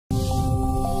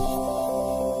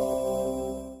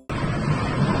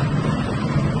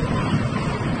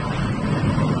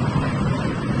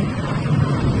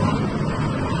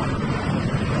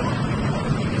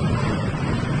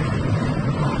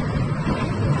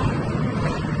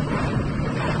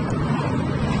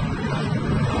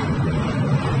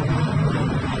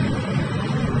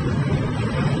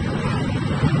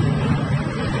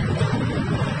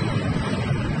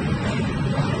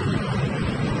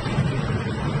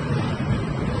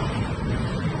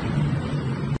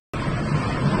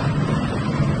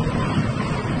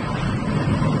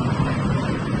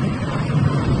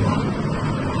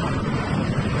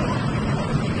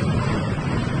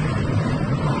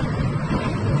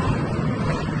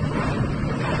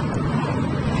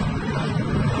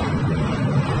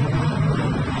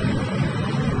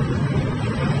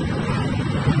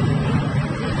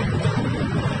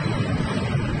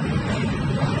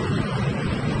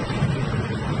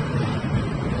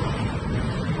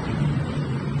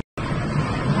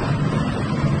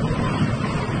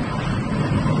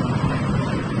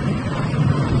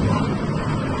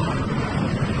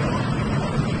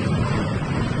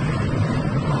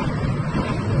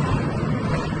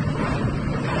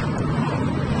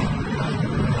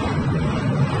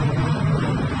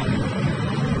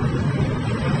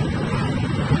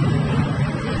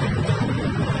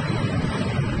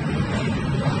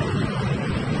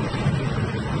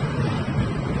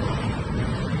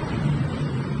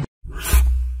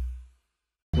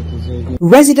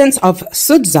Residents of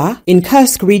Sudza in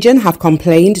Kursk region have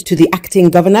complained to the acting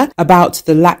governor about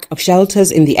the lack of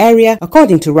shelters in the area,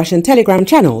 according to Russian Telegram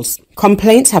channels.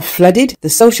 Complaints have flooded the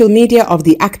social media of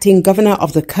the acting governor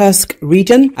of the Kursk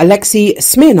region, Alexei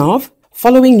Smirnov,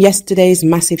 following yesterday's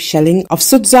massive shelling of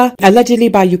Sudza, allegedly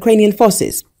by Ukrainian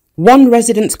forces. One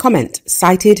resident's comment,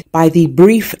 cited by the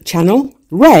Brief channel,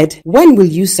 read, "When will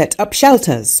you set up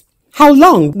shelters? How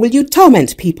long will you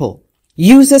torment people?"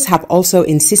 Users have also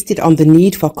insisted on the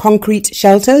need for concrete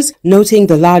shelters, noting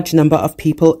the large number of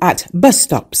people at bus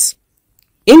stops.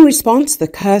 In response, the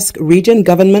Kursk region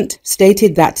government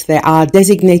stated that there are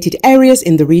designated areas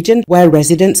in the region where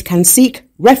residents can seek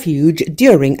refuge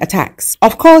during attacks.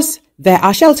 Of course, there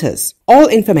are shelters. All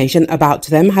information about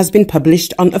them has been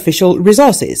published on official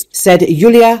resources, said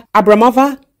Yulia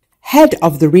Abramova, head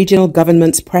of the regional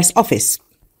government's press office.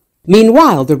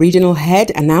 Meanwhile, the regional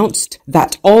head announced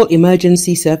that all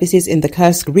emergency services in the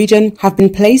Kursk region have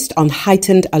been placed on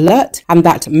heightened alert and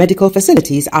that medical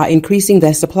facilities are increasing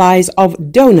their supplies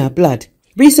of donor blood.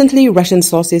 Recently, Russian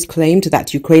sources claimed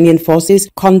that Ukrainian forces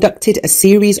conducted a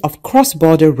series of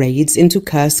cross-border raids into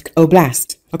Kursk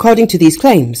Oblast. According to these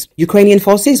claims, Ukrainian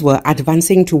forces were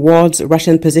advancing towards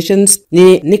Russian positions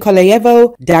near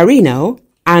Nikolaevo, Darino,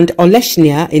 and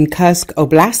Oleshnya in Kursk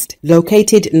Oblast,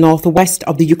 located northwest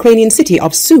of the Ukrainian city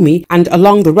of Sumy and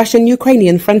along the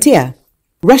Russian-Ukrainian frontier.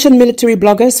 Russian military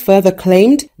bloggers further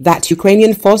claimed that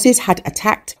Ukrainian forces had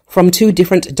attacked from two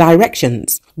different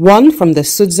directions, one from the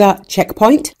Sudza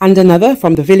checkpoint and another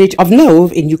from the village of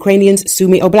Nov in Ukrainian's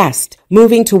Sumy Oblast,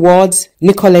 moving towards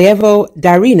Nikolaevo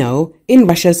Darino in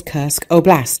Russia's Kursk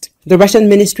Oblast. The Russian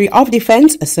Ministry of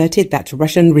Defense asserted that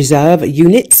Russian reserve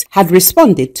units had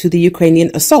responded to the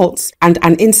Ukrainian assaults, and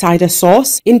an insider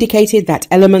source indicated that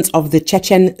elements of the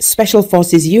Chechen Special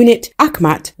Forces unit,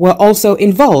 Akhmat, were also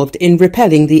involved in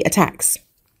repelling the attacks.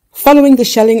 Following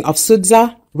the shelling of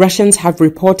Sudza, Russians have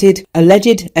reported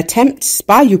alleged attempts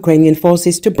by Ukrainian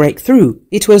forces to break through.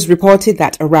 It was reported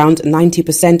that around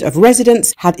 90% of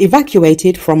residents had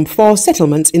evacuated from 4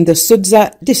 settlements in the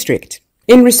Sudza district.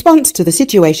 In response to the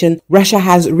situation, Russia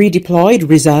has redeployed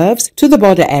reserves to the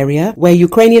border area where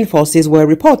Ukrainian forces were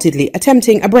reportedly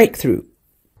attempting a breakthrough.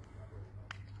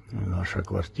 Наша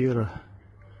квартира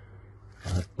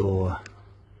готова.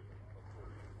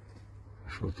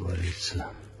 Что творится?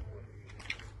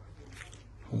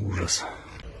 Ужас.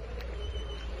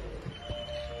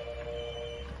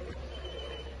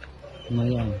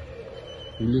 Моя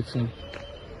улица,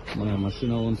 моя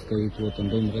машина вон стоит, вот он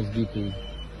дом разбитый.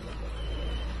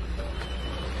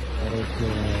 Короче,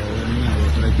 у меня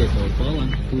вот ракета упала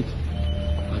тут,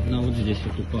 одна вот здесь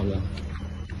вот упала.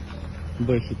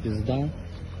 Бэхи пизда.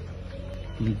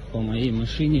 И по моей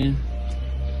машине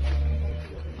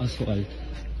асфальт.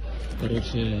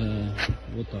 Короче,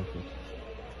 вот так вот.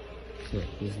 Все,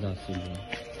 пизда сильно.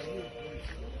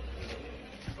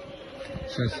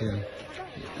 Сейчас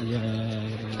я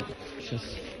сейчас.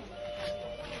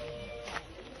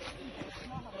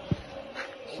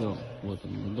 Все, вот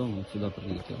он дом, вот сюда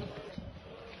прилетел.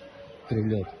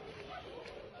 Прилет.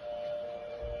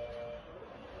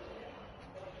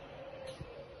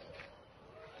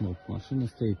 Вот машина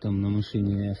стоит, там на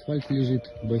машине асфальт лежит,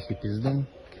 бэхи пизда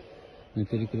на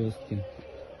перекрестке.